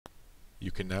You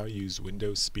can now use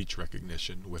Windows speech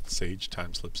recognition with Sage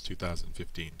Timeslips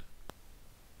 2015.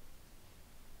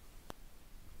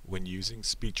 When using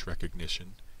speech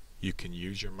recognition, you can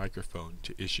use your microphone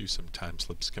to issue some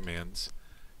Timeslips commands,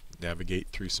 navigate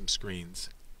through some screens,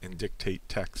 and dictate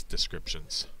text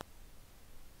descriptions.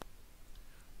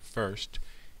 First,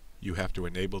 you have to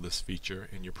enable this feature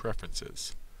in your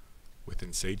preferences.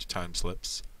 Within Sage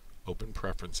Timeslips, open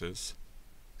Preferences,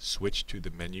 switch to the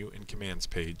Menu and Commands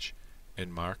page,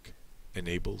 and mark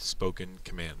Enable Spoken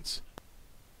Commands.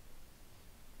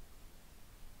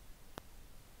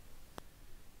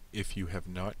 If you have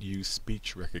not used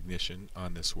speech recognition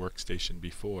on this workstation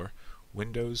before,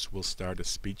 Windows will start a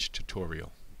speech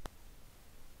tutorial.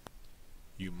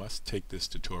 You must take this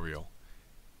tutorial.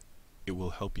 It will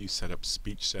help you set up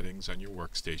speech settings on your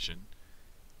workstation.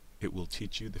 It will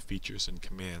teach you the features and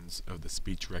commands of the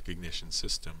speech recognition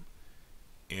system,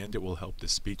 and it will help the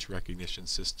speech recognition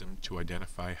system to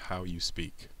identify how you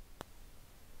speak.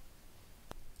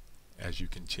 As you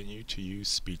continue to use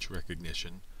speech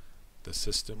recognition, the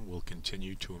system will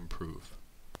continue to improve.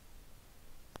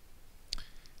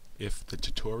 If the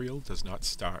tutorial does not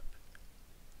start,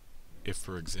 if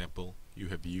for example you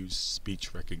have used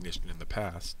speech recognition in the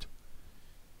past,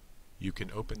 you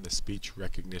can open the speech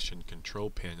recognition control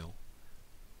panel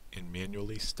and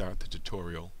manually start the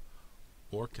tutorial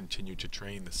or continue to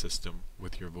train the system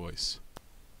with your voice.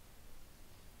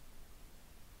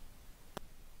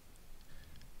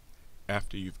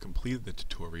 After you've completed the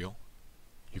tutorial,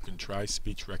 you can try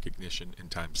speech recognition in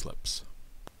Timeslips.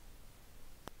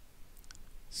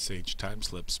 Sage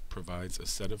Timeslips provides a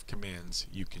set of commands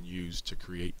you can use to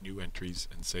create new entries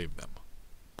and save them.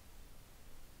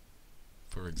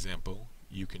 For example,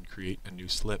 you can create a new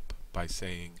slip by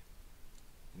saying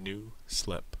New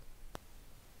Slip.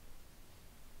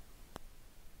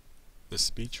 The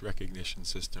speech recognition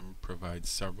system provides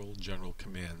several general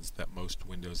commands that most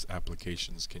Windows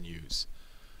applications can use.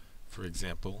 For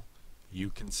example, you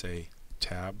can say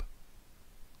Tab,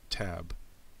 Tab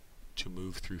to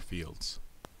move through fields.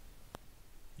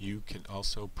 You can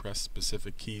also press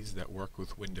specific keys that work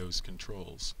with Windows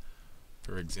controls.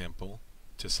 For example,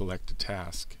 to select a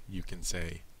task, you can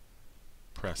say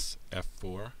press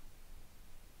F4,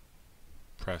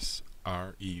 press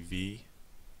REV,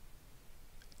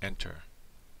 Enter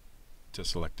to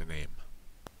select a name.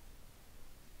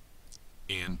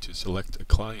 And to select a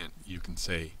client, you can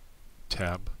say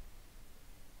Tab,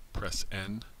 press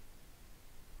N,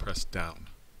 press down.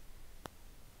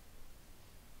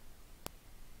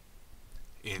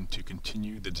 And to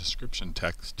continue the description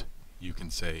text, you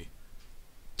can say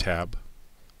Tab,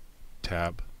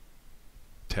 Tab,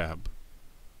 Tab,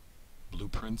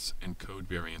 Blueprints and Code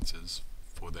Variances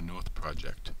for the North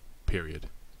Project, period.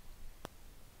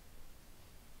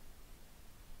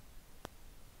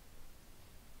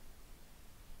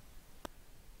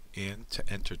 And to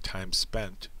enter time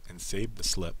spent and save the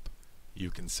slip, you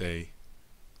can say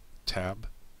Tab,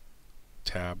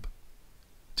 Tab,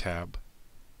 Tab,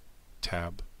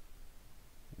 Tab,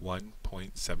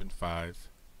 1.75,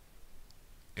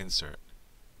 Insert,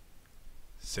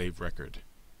 Save Record.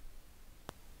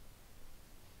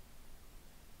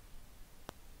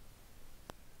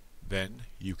 Then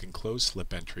you can close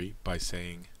slip entry by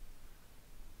saying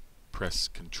press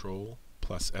Ctrl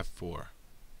plus F4.